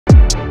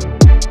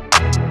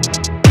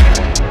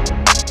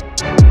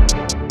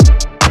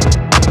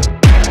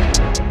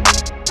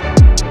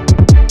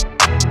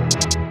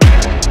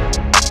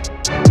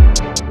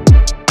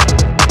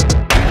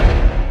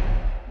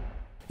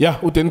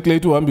Yeah, uDaine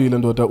Klate uhambile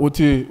ndoda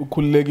uthi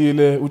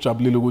ukhululekile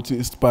ujabulile ukuthi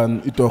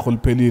ispan itoho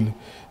liphelile.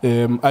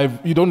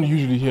 You don't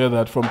usually hear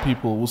that from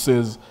people who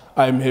says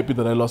I'm happy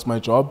that I lost my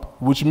job,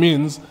 which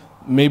means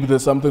maybe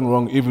there's something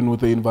wrong even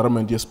with the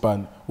environment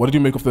yespan. What did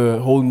you make of the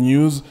whole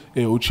news?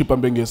 Chippa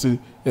Mpengesi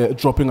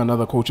dropping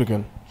another coach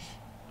again.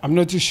 I'm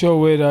not too sure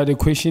whether the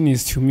question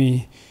is to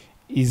me,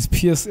 is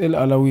PSL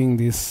allowing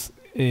this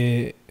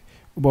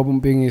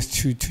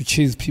Mpengesi to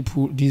chase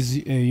people,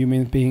 these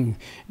human beings,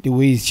 the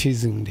way he's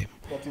chasing them?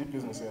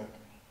 Business, yeah.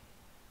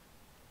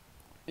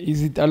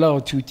 Is it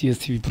allowed to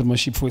DSTV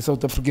Premiership for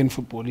South African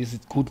football? Is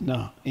it good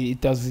now? It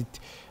does it.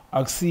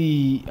 I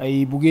see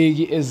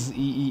Bugegi as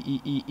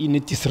in a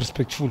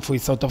disrespectful for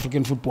South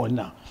African football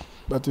now.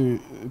 But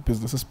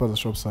business is part of the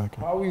shop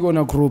cycle. How are we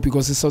gonna grow?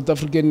 Because the South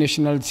African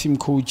national team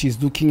coach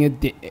is looking at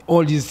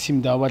all these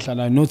teams that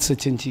are not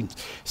certain teams.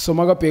 So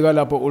Magapega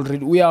Lapa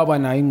already we are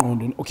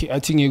an okay, I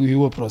think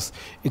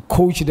a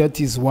coach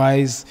that is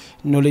wise,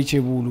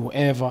 knowledgeable,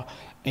 whoever.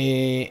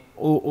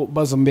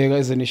 Bazombega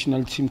as a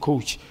national team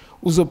coach.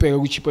 Uzopega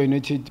Chippa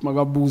United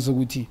magabuza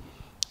ukuthi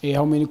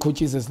how many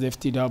coaches has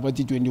left it about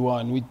the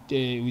 21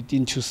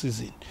 within 2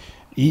 seasons.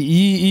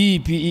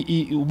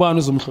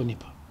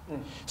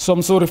 So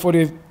I'm sorry for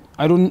the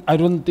I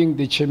don't think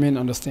the chairman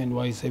understand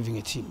why he's having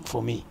a team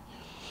for me.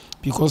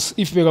 Because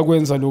if I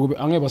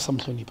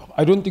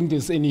don't think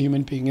there's any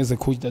human being as a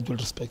coach that will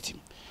respect him.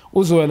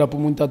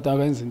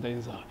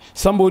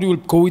 Somebody will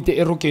go with the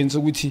arrogance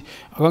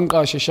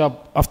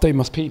after he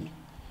must pay me.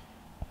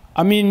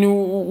 I mean,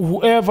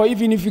 whoever,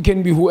 even if you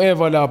can be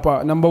whoever,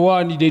 number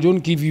one, they don't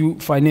give you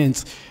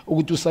finance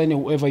or to sign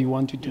whoever you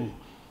want to do.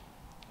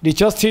 They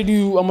just tell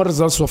you,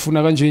 results if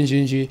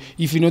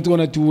you're not going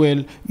to do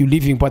well, you're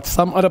leaving. But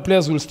some other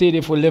players will stay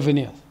there for 11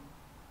 years.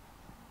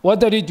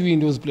 What are they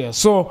doing, those players?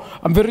 So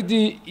I'm very,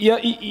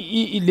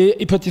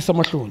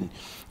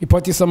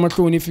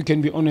 if you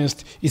can be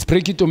honest, it's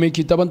break it to make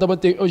it.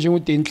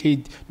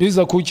 These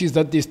are coaches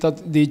that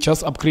they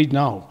just upgrade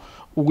now.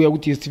 We are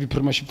DSTV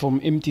Premiership from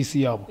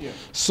MTC. Yeah.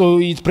 So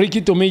it's break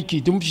it to make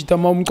it.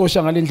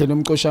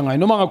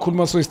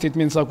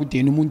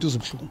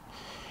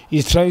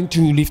 He's trying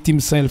to lift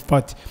himself,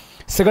 but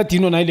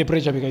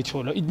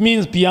it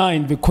means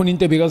behind the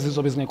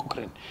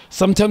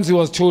sometimes he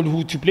was told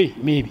who to play,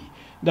 maybe.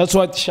 That's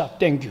what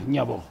thank you,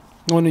 Nyabo.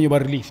 No, you were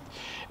relieved.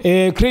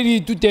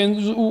 Credit to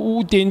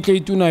Daine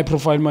Klate to my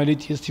profile my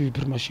DSTV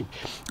Premiership.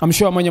 I'm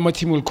sure my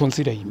team will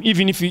consider him,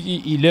 even if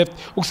he left.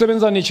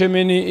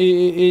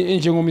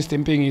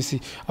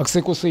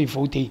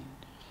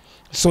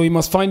 So he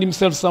must find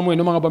himself somewhere.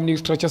 No matter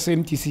structure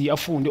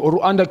MTC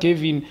or under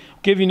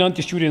Kevin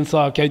anti students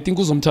I think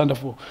uzomthanda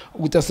for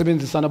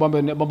utasebenzisana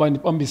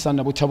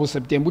bambisana bothabo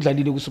September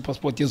udlalile ku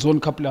SuperSport yezone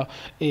couple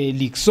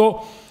league.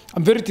 So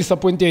I'm very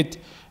disappointed.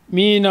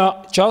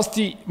 Mina just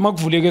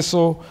makuvuleke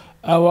so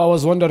I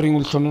was wondering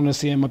ulhlonono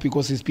siyema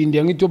because it's been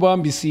there ngithi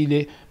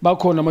obambisile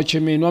bakhona ama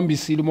chairman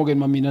wambisile Morgan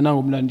Mamina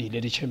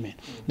nangomlandile the chairman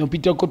no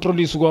Peter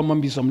Kotrolisa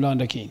kwamambisa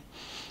umlanda king.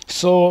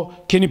 So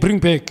can you bring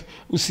back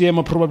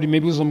Usiema? Probably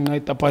maybe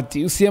uzomnqeda, but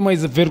Usiema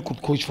is a very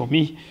good coach for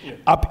me.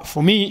 Yeah.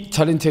 For me,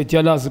 talented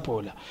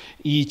yalazipola.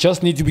 He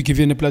just needs to be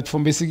given a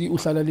platform. Basically,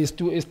 uhlala list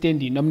to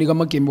standing. Namnika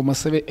magembo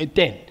masebe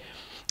 10.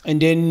 And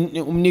then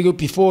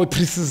before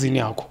pre-season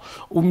yakho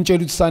umtshela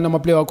ukuthi sign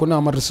ama-player wakho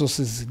nama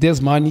resources,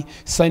 there's money,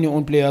 sign your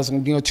own players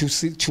ngokunika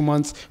 2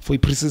 months for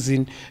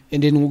pre-season,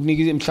 and then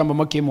ngokunika mhlawumbe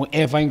amagame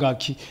whatever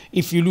ingakhi.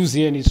 If you lose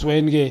here it's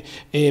when ke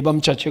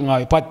bamjudge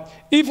ngayo. But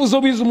if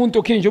uzobiza umuntu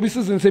okay njengoba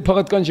isizini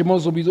sephakathi kanje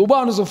mawuzobiza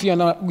ubani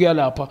uzofika kuya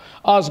lapha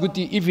azi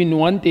ukuthi even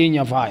one day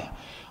nyavaya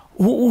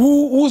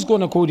who's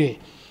gonna go there?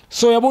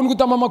 So yabona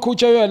ukuthi ama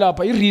coach ayo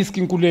lapha i-risk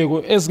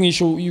inkuleko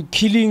ezingisho you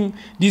killing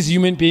this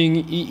human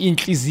being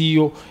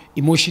inhliziyo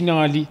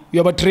emotionally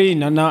uyaba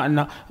trainer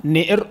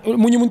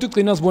munye umuntu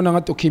ugcina sibona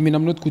ngathi okay mina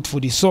I'm not good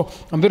for this. So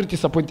I'm very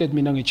disappointed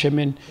mina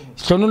nge-chairman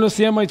Hlonono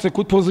Siyema. It's a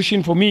good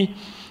position for me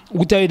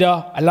ukuthi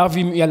I love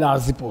him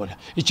yalazi ibhola.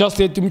 It's just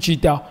that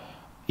umchita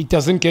it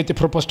doesn't get a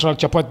proper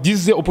structure, but this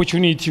is the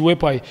opportunity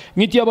whereby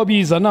ngithi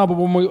yababiza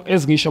nabo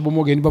ezingisho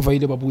bomogeni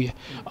bavayile babuya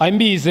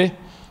ayimbize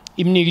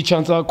imniki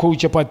chance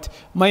coach, but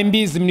my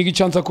mbizi imniki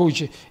chance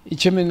coach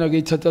ichairman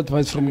akayithatha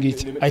advice from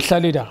ngithi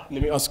ayihlale la.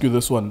 Let me ask you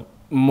this one.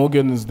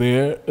 Morgan is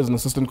there as an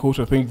assistant coach.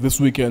 I think this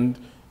weekend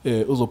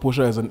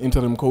Uzopusha as an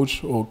interim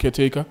coach or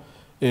caretaker.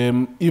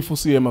 If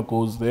Usiema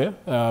goes there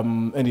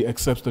and he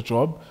accepts the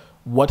job,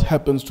 what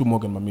happens to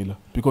Morgan Mamila?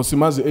 Because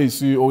Simazi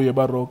CEO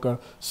Yebaroka,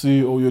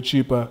 CEO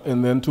Chippa,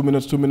 and then 2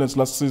 minutes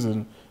last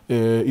season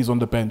is on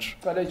the bench.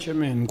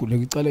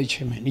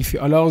 If he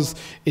allows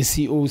a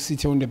CEO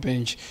sit on the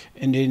bench,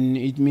 and then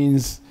it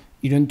means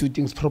you don't do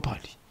things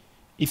properly.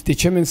 If the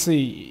chairman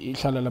say,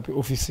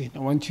 office, I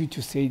want you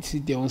to say,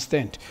 sit there on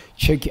stand,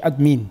 check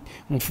admin,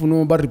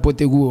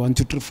 report 1,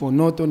 2, 3, 4,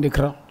 not on the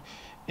ground.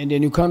 And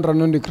then you can't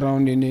run on the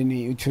ground and then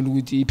you tell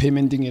the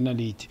payment in a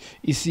late.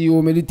 You see,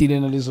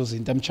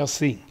 I'm just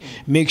saying,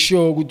 make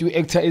sure you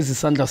act as a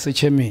sandal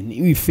chairman.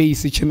 You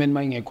face the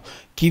chairman,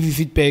 give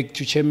feedback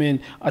to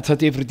chairman, at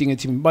everything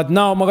at him. But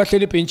now,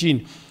 Magatele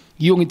Penchin,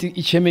 yiyo ngithi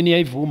i-chairman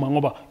iyayivuma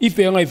ngoba if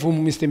engayivuma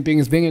Mr.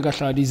 Mpengesi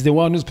bengekahlali is the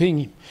one who's paying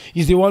him,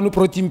 is the one who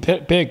brought him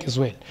back as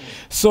well.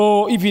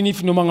 So even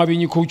if noma ngabe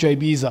enye coach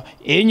ayibiza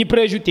enye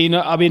pressure uDaine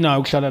abenayo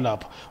ukuhlala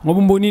lapha ngoba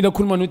umbonile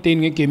akhuluma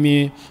noDaine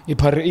ngegame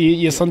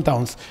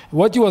ye-Sundowns.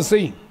 What you were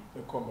saying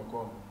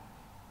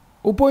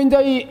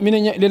upointa mina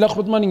lela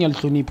khotmani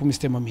ngiyalihlonipha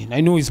Mr. Mamina.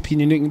 I know his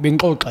opinion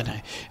bengixoxa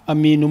naye. I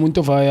mean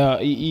umuntu vaya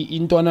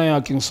intwana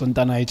yakhe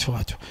ngisontana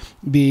ayithwathwa.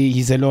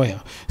 He's a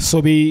lawyer.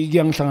 So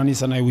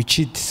ngiyangihlanganisa naye, we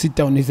sit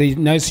down, he's a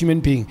nice human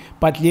being.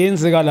 But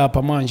liyenzeka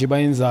lapha manje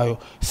bayenzayo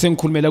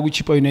sengikhulumela ku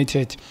Chippa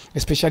United,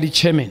 especially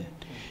chairman.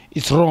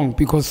 It's wrong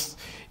because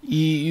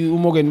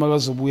uMorgan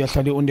makazobuya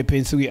hlale on the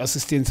bench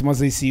uyi-assistant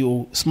maze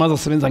i-CEO simaza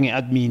sebenza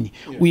nge-admin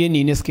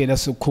uyenini esikela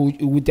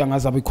so-coach ukuthi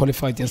angazabe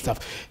qualified and stuff,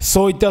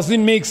 so it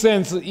doesn't make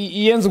sense.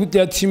 Iyenza ukuthi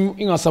ya team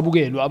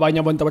ingasabukelwa abanye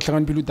abantu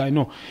abahlakaniphile ukuthi I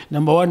know,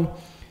 number one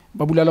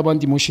babulala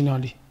abantu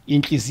emotionally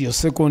inhliziyo,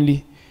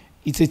 secondly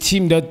it's a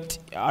team that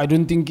I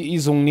don't think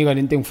izonginika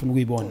lento engifuna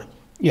ukuyibona.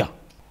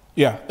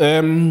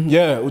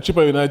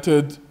 Chippa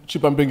United,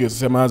 Chippa Mpengesi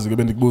siyamazi ke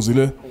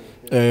bendikubuzile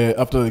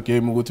after the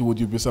game ukuthi would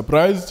you be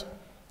surprised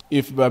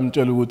if I'm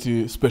telling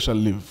you special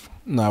leave?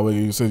 Now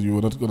you said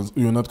you're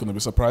not gonna be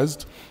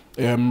surprised,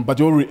 but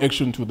your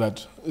reaction to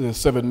that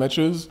 7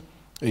 matches,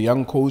 a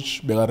young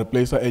coach, be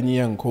replace any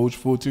young coach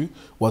 40,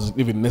 was it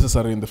even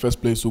necessary in the first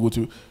place to go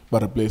to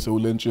replace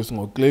Ulenches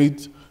or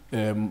Klate?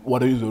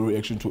 What is your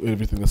reaction to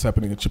everything that's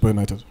happening at Chippa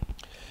United?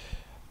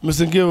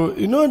 Mr. Ngeo,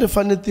 you know the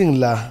funny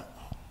thing la,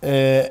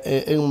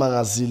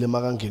 magazile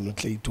magangeno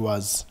Klate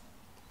was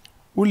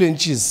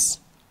Ulenches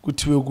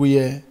kuthiwe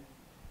kuye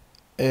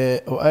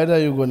or either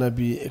you're going to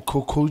be a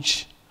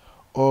co-coach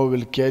or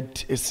will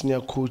get a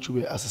senior coach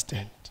with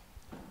assistant.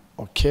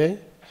 Okay?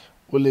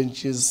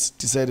 Ulenches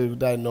decided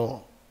that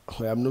no,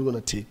 I'm not going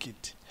to take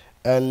it.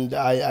 And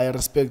I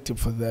respect him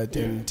for that.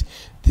 Yeah. And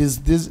this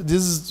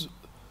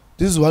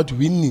is what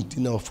we need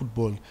in our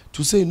football.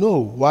 To say no,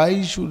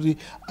 why should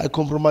I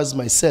compromise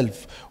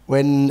myself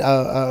when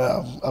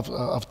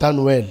I've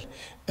done well?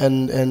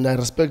 And I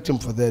respect him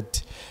for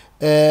that.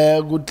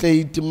 Good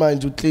Klate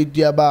mind, good Klate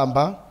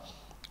Diabamba.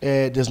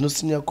 There's no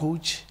senior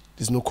coach,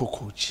 there's no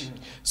co-coach.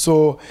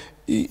 So,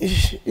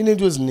 in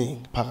it was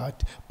name,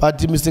 Parat. But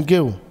Mr.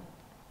 Ngeo,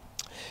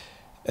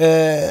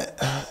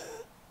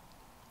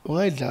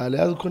 ungayidlala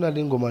yazikhona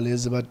le ngoma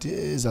lezi bathi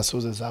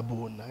ezasoze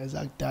zabona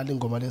ezakudala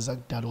ingoma lezi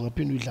zakudala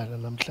ungaphinde uyidlala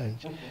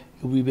namhlanje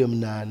uyibe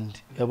mnandi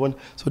yabona.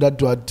 So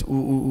that's what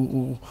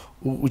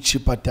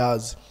uChippa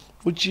does.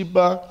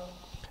 uChippa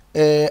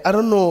I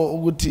don't know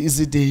ukuthi is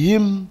it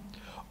him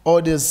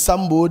or there's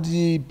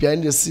somebody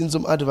behind the scenes,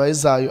 some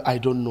advisor, I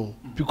don't know.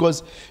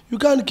 Because you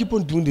can't keep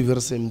on doing the very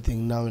same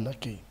thing now and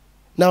again.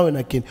 Now and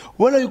again.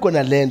 When are you going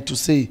to learn to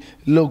say,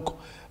 look,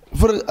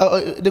 for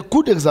the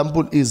good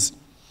example is,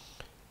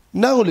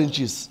 now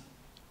Lynch's,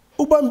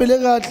 ubambele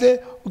kahle,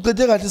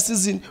 uqede kahle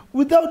season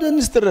without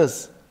any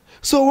stress.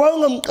 So why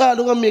ungaqala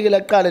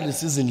ungamekela qala le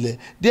season le?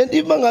 Then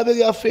if mangabe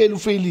kuyafail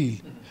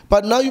ufailile.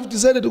 But now you've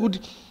decided to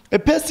a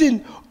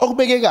person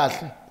okubeke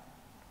kahle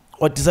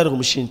or decided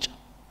ukumshintsha.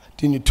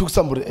 Then you took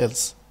somebody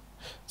else.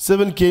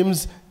 7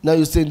 games, now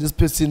you're saying this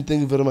person,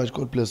 thank you very much,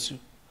 God bless you.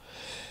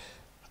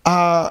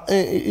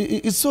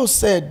 It's so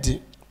sad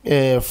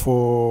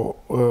for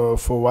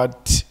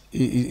what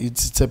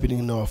it's happening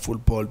in our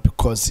football,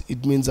 because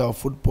it means our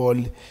football,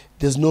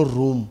 there's no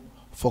room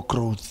for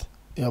growth.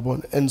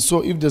 And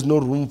so if there's no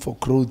room for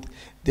growth,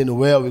 then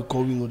where are we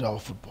going with our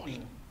football?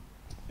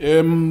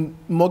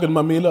 Morgan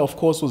Mamela, of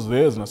course, was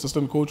there as an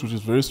assistant coach, which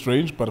is very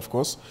strange, but of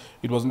course,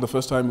 it wasn't the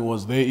first time he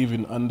was there,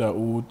 even under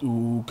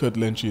Kurt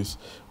Lynch's.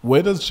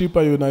 Where does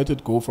Chippa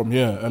United go from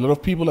here? A lot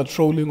of people are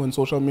trolling on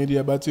social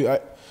media, but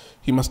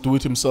he must do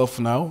it himself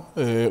now.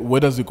 Where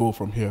does he go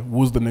from here?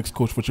 Who's the next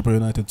coach for Chippa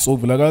United? Tso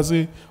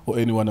Vilakazi or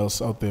anyone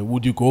else out there?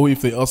 Would you go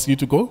if they ask you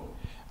to go?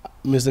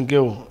 Mr.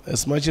 Ngeo,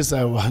 as much as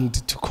I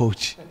want to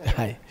coach,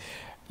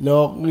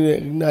 no,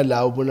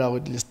 kunala ubona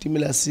ukuthi le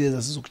stimulus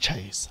siyeza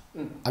sizokuchayisa.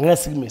 Angeke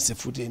sikimese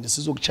futhi and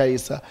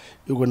sizokuchayisa,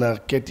 you're going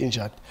to get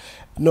injured.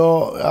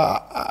 No,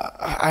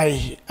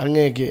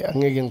 angeke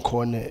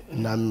ngikhone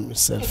nami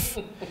myself.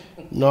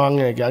 No,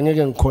 angeke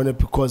ngikhone,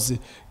 because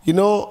you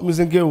know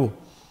Mr. Ngeo,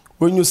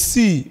 when you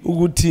see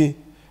ukuthi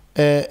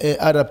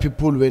other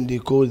people when they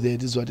go there,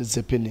 this is what is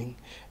happening,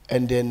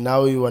 and then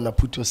now you want to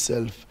put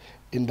yourself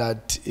in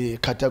that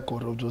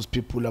category of those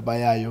people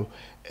abayayo,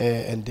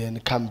 and then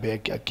come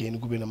back again,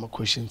 go be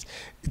questions.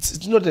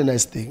 It's not a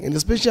nice thing, and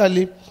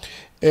especially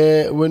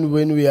when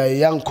we are a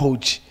young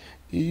coach,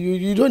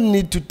 you don't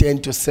need to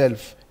tend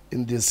yourself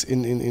in this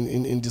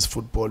this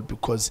football,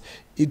 because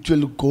it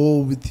will go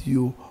with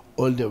you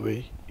all the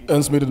way.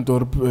 Ernst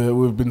Middendorp,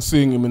 we've been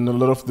seeing him in a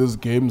lot of these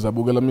games.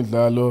 Abugela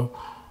Midlalo.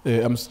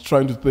 I'm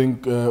trying to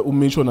think.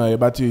 Umisho na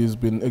Ebati has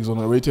been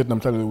exonerated. I'm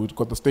trying to. We've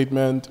got the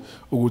statement.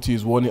 Uguti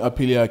is one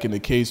appeal in a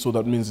case, so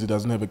that means he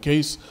doesn't have a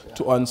case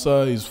to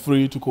answer. He's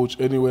free to coach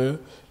anywhere.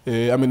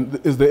 I mean,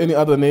 is there any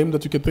other name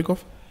that you can think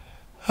of?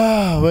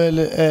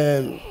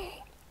 Well,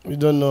 we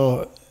don't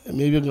know.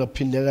 maybe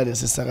kungaphindeka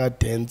lesi saka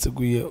dance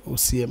kuye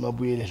uCM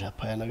abuyele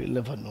lapha yana you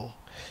never know.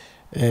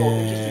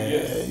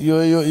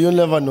 You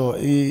never know.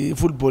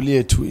 Football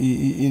yethu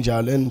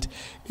injalo, and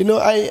you know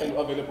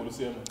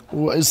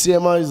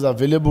CM is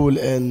available,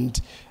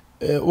 and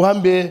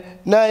uhambe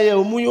naye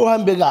umunye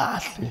uhambe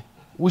kahle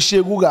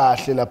usheku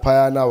kahle lapha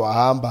yana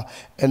wahamba,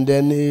 and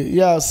then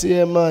yeah,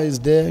 CM is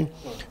there,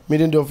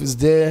 Middendorf is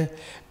there,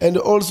 and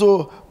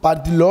also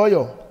but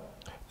lawyer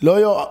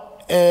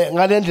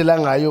ngalendlela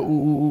ngayo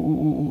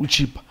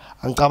uChippa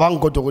angicabanga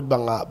kodwa ukuthi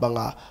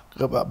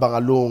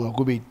bangalunga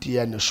kube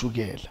itiya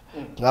neshukela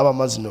ngaba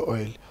amazi no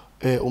oil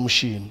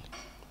umshini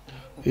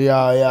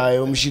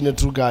umshini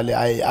etrugale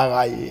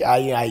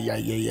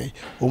ay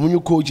omunye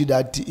coach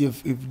that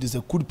if there's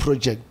a good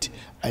project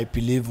I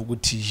believe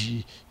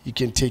ukuthi he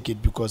can take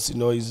it, because you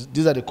know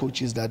these are the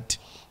coaches that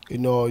you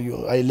know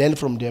I learn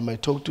from them, I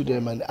talk to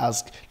them and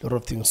ask a lot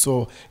of things.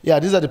 So yeah,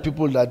 these are the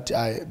people that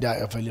they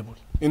are available.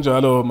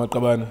 Injalo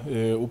Maqabane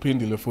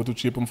uphindile futhi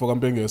uChippa umfoka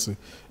Mpengesi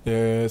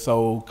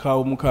sawukha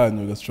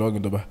umkhanyo ke sijonge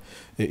ndoba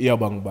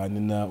iyaba ngubani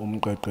na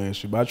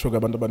umqeqeshi batsho ke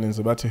abantu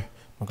abaninzi bathi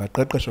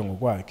makaqeqeshwe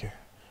ngokwakhe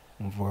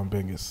umfoka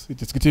Mpengesi.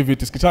 iDiskiTV,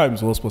 Diski Times,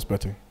 Sports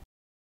Betting.